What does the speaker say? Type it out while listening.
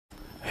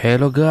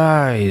Hello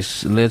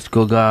guys, let's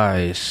go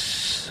guys.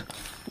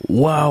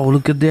 Wow,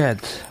 look at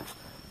that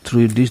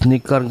 3D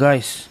sneaker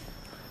guys,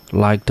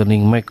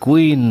 Lightning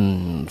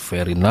McQueen,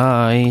 very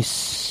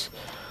nice.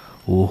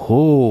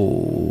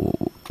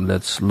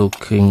 Let's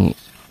looking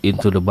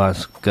into the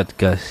basket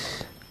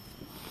guys.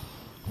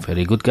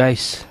 Very good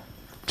guys,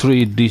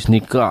 3D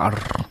sneaker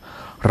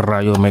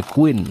Rayo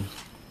McQueen.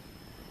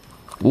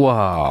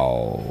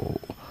 Wow,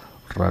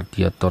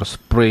 radiator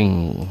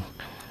spring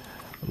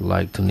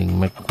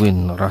Lightning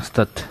McQueen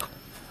rusted.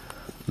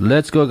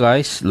 Let's go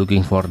guys,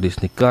 looking for this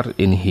sneaker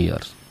in here.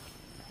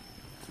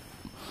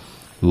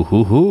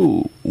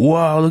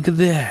 Wow, look at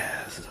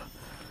that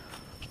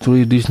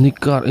 3D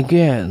sneaker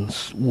again.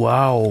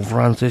 Wow,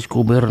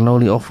 Francesco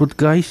Bernoulli off-road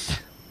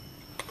guys.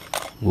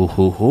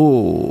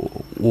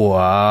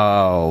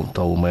 Wow,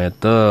 2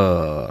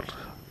 meter,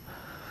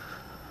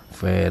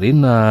 very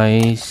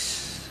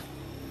nice.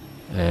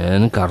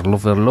 And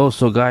Carlo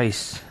Verloso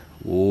guys.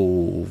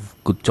 Oh,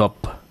 good job.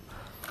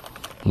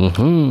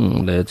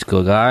 Let's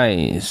go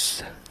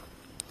guys.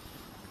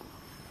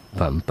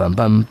 Bam bam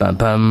bam bam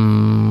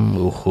bam.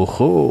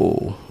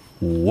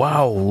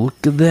 Wow,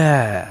 look at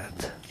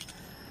that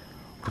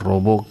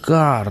robo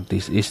car.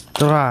 This is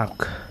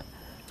truck.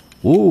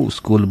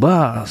 School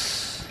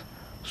bus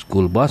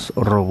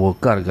robo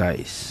car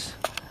guys.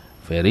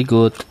 Very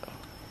good.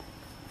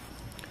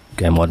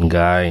 Come on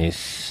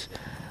guys,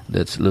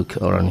 let's look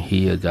around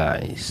here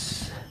guys.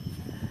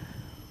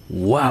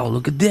 Wow,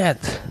 look at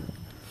that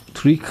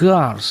 3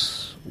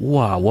 cars.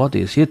 Wow, what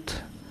is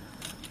it?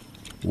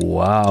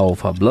 Wow,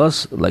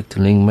 fabulous.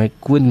 Lightning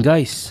McQueen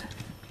guys.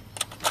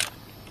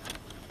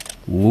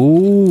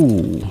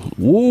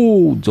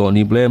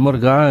 Johnny Blamer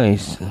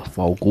guys,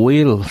 fog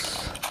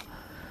wheels.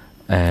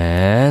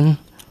 And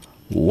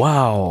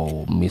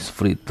wow, Miss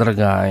Fritter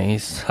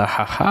guys.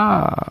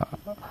 Hahaha.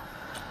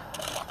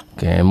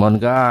 Come on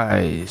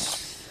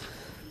guys,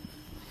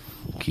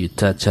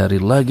 kita cari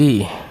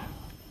lagi.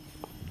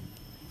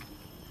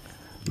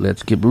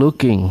 Let's keep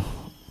looking.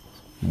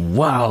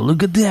 Wow,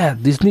 look at that,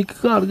 this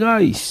sneaker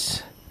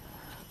guys.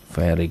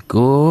 Very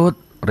good,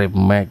 rip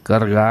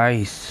maker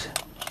guys.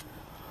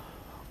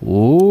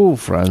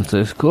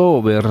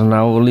 Francesco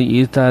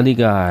Bernoulli Italy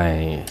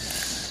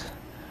guys.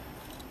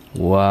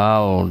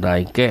 Wow,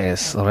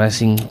 diecast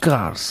racing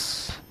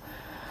cars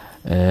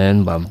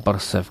and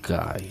bumper safe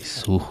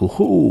guys.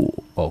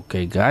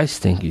 Okay guys,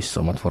 thank you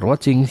so much for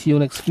watching. See you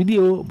next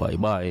video. Bye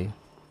bye.